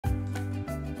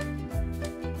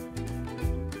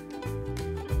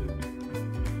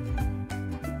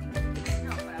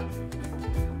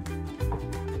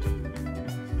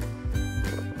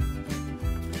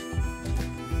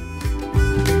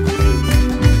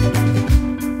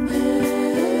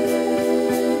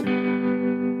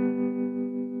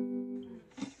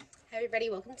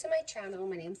welcome to my channel.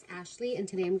 My name's Ashley and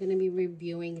today I'm going to be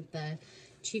reviewing the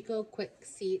Chicco Quick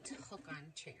Seat Hook-On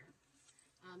Chair.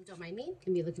 Don't mind me, you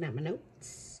can be looking at my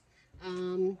notes.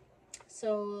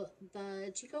 So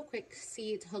the Chicco Quick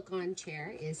Seat Hook-On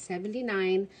Chair is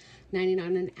 $79.99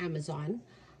 on Amazon.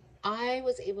 I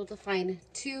was able to find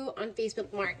two on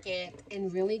Facebook Market in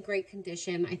really great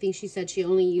condition. I think she said she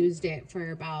only used it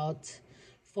for about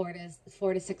four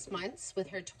to 6 months with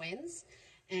her twins,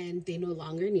 and they no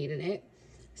longer needed it.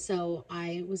 So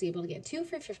I was able to get two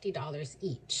for $50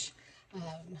 each.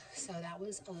 So that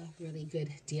was a really good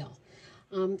deal.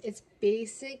 It's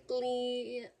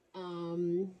basically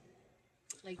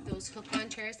like those hook-on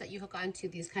chairs that you hook onto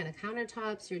these kind of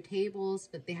countertops or tables,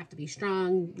 but they have to be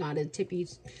strong, not a tippy,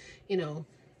 you know,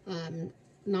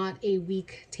 not a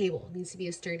weak table. It needs to be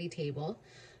a sturdy table.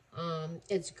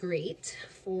 It's great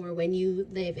for when you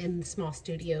live in small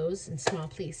studios and small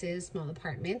places, small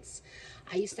apartments.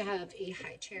 I used to have a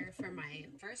high chair for my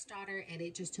first daughter and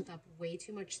it just took up way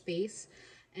too much space,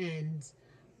 and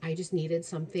I just needed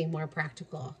something more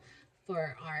practical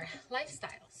for our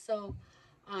lifestyle. So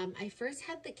I first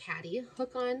had the Caddy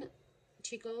hook-on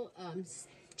Chicco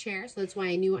chair, so that's why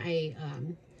I knew I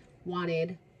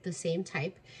wanted the same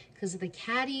type, because the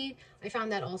Caddy, I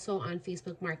found that also on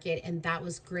Facebook Market, and that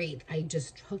was great. I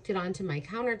just hooked it onto my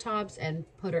countertops and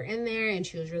put her in there, and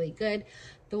she was really good.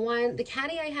 The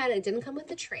Caddy I had, it didn't come with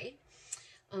the tray,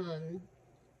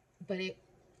 but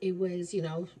it was, you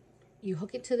know, you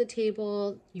hook it to the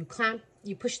table, you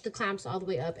push the clamps all the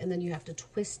way up, and then you have to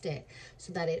twist it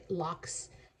so that it locks,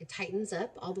 it tightens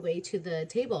up all the way to the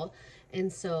table.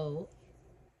 And so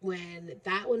when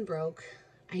that one broke,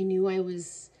 I knew I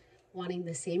was wanting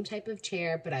the same type of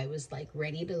chair, but I was like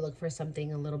ready to look for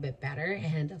something a little bit better.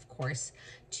 And of course,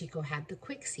 Chicco had the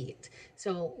Quick Seat.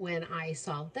 So when I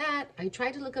saw that, I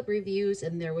tried to look up reviews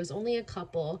and there was only a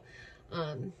couple.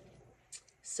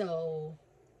 So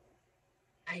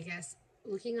I guess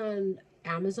looking on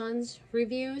Amazon's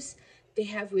reviews, they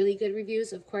have really good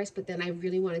reviews, of course, but then I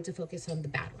really wanted to focus on the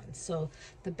bad ones. So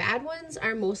the bad ones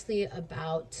are mostly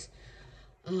about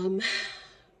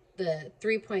the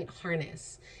 3-point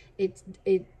harness.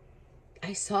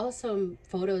 I saw some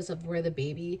photos of where the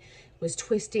baby was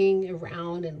twisting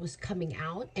around and was coming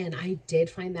out, and I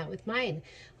did find that with mine.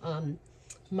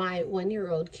 My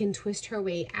 1-year-old can twist her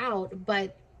way out,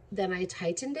 but then I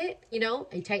tightened it, you know,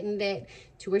 I tightened it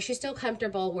to where she's still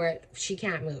comfortable, where she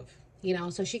can't move, you know,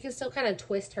 so she can still kind of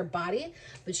twist her body,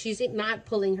 but she's not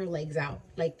pulling her legs out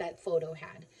like that photo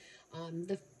had.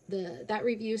 That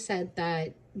review said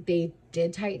that they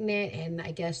did tighten it, and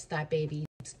I guess that baby,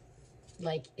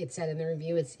 like it said in the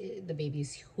review, the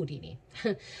baby's Houdini.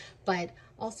 But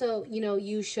also, you know,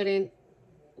 you shouldn't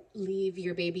leave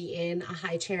your baby in a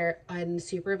high chair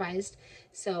unsupervised.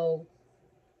 So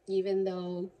even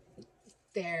though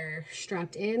they're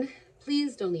strapped in,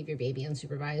 please don't leave your baby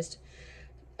unsupervised.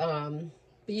 But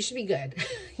you should be good,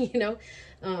 you know.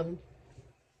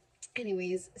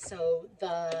 Anyways, so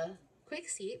the Quick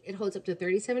Seat, it holds up to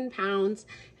 37 pounds,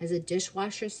 has a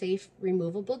dishwasher safe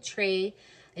removable tray.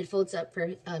 It folds up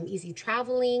for easy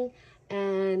traveling,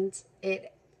 and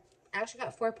it actually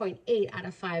got 4.8 out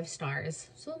of 5 stars.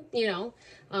 So, you know,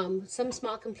 some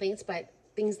small complaints, but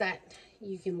things that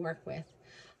you can work with.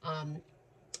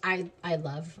 I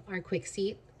love our Quick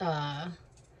Seat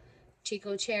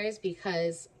Chicco chairs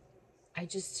because I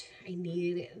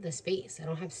needed the space. I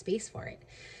don't have space for it.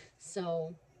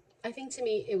 So I think to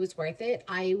me it was worth it.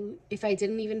 If I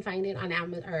didn't even find it on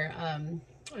Amazon or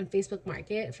on Facebook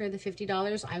Market for the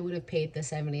 $50, I would have paid the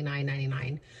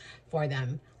 $79.99 for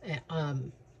them.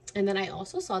 And then I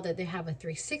also saw that they have a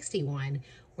 360 one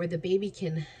where the baby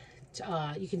can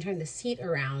you can turn the seat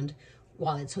around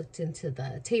while it's hooked into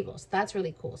the table. So that's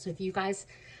really cool. So if you guys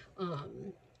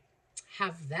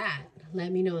have that,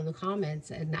 let me know in the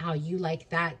comments and how you like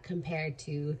that compared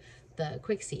to the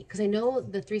Quick Seat, because I know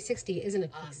the 360 isn't a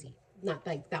Quick Seat, not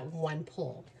like that one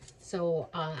pull. So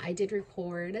I did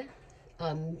record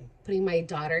putting my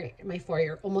daughter,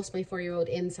 almost my 4-year-old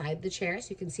inside the chair, so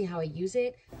you can see how I use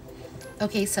it.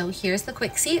 Okay, so here's the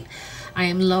Quick Seat. I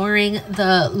am lowering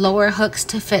the lower hooks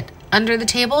to fit under the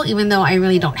table, even though I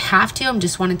really don't have to. I'm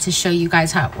just wanted to show you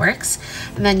guys how it works.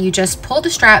 And then you just pull the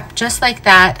strap just like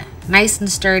that, nice and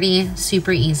sturdy,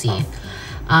 super easy.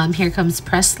 Here comes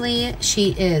Presley.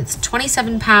 She is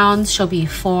 27 pounds. She'll be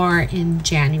 4 in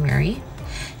January.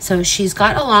 So she's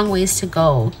got a long ways to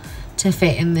go to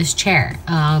fit in this chair.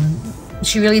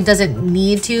 She really doesn't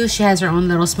need to. She has her own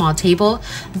little small table,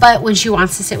 but when she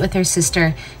wants to sit with her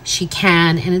sister, she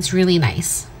can, and it's really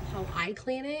nice. How I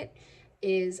clean it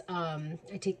is I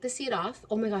take the seat off.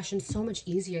 Oh my gosh, and it's so much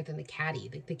easier than the caddy.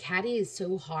 Like the caddy is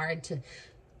so hard to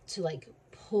like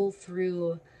pull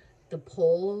through the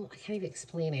pole. I can't even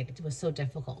explain it. It was so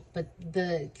difficult. But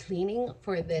the cleaning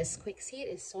for this quick seat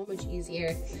is so much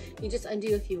easier. You just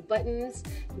undo a few buttons,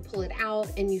 you pull it out,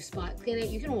 and you spot clean it.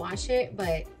 You can wash it,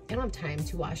 but I don't have time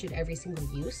to wash it every single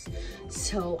use.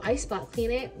 So I spot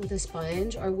clean it with a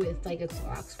sponge or with like a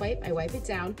Clorox wipe. I wipe it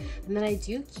down, and then I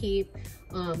do keep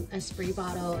a spray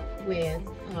bottle with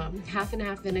half and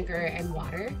half vinegar and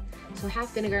water. So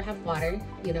half vinegar, half water,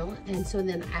 you know, and so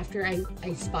then after I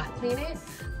spot clean it,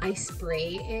 I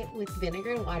spray it with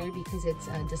vinegar and water because it's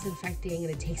disinfecting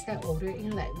and it takes that odor, you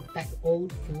know, that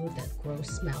old food, that gross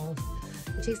smell.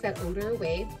 It takes that odor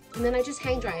away. And then I just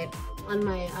hang dry it on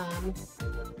my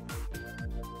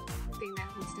thing that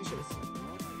holds dishes.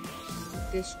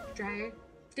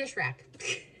 Dish rack.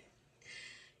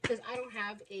 Because I don't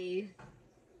have a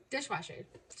dishwasher.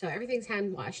 So everything's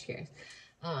hand washed here.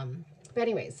 But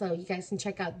anyway, so you guys can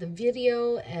check out the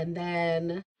video, and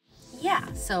then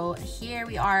yeah, so here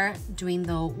we are doing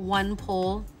the one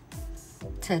pull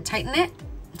to tighten it.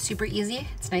 It's super easy.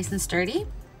 It's nice and sturdy.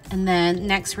 And then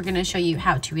next we're going to show you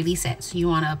how to release it. So you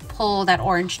want to pull that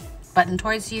orange button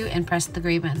towards you and press the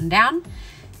gray button down.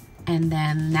 And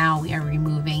then now we are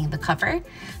removing the cover.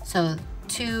 So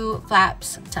 2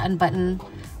 flaps to unbutton,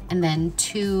 and then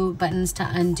 2 buttons to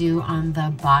undo on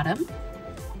the bottom.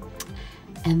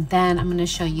 And then I'm going to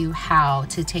show you how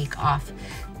to take off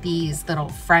these little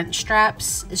front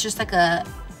straps. It's just like a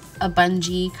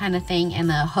bungee kind of thing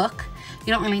and a hook.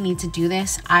 You don't really need to do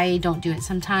this. I don't do it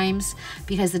sometimes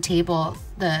because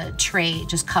the tray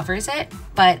just covers it,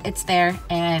 but it's there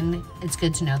and it's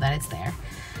good to know that it's there.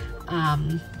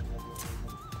 And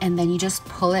then you just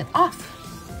pull it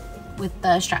off with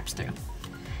the straps through.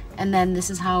 And then this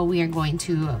is how we are going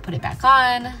to put it back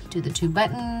on, do the 2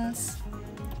 buttons,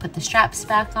 put the straps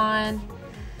back on.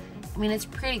 I mean, it's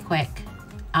pretty quick.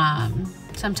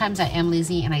 Sometimes I am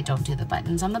lazy and I don't do the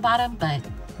buttons on the bottom, but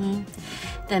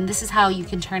then this is how you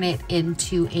can turn it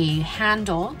into a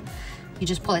handle. You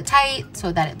just pull it tight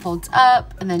so that it folds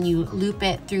up, and then you loop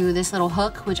it through this little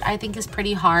hook, which I think is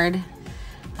pretty hard.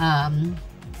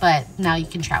 But now you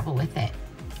can travel with it.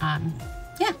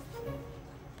 Yeah.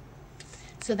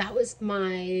 So that was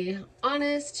my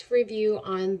honest review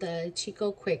on the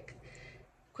Chicco quick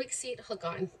seat hook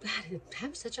on. God, I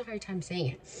have such a hard time saying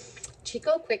it.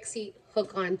 Chicco quick seat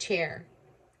hook on chair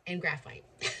and graphite.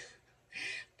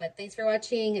 But thanks for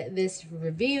watching this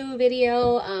review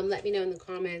video. Let me know in the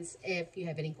comments if you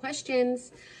have any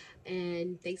questions,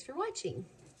 and thanks for watching.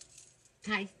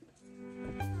 Hi.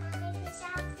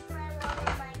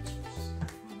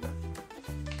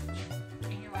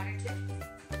 And your water too?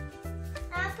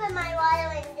 I'll put my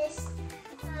water in this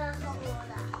holder.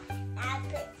 I'll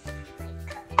put my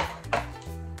cup.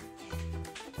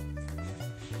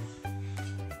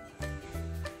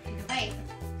 Bye.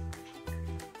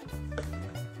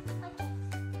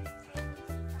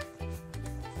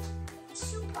 It's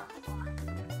super hot.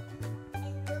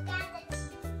 And look at the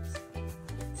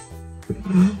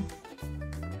cheese.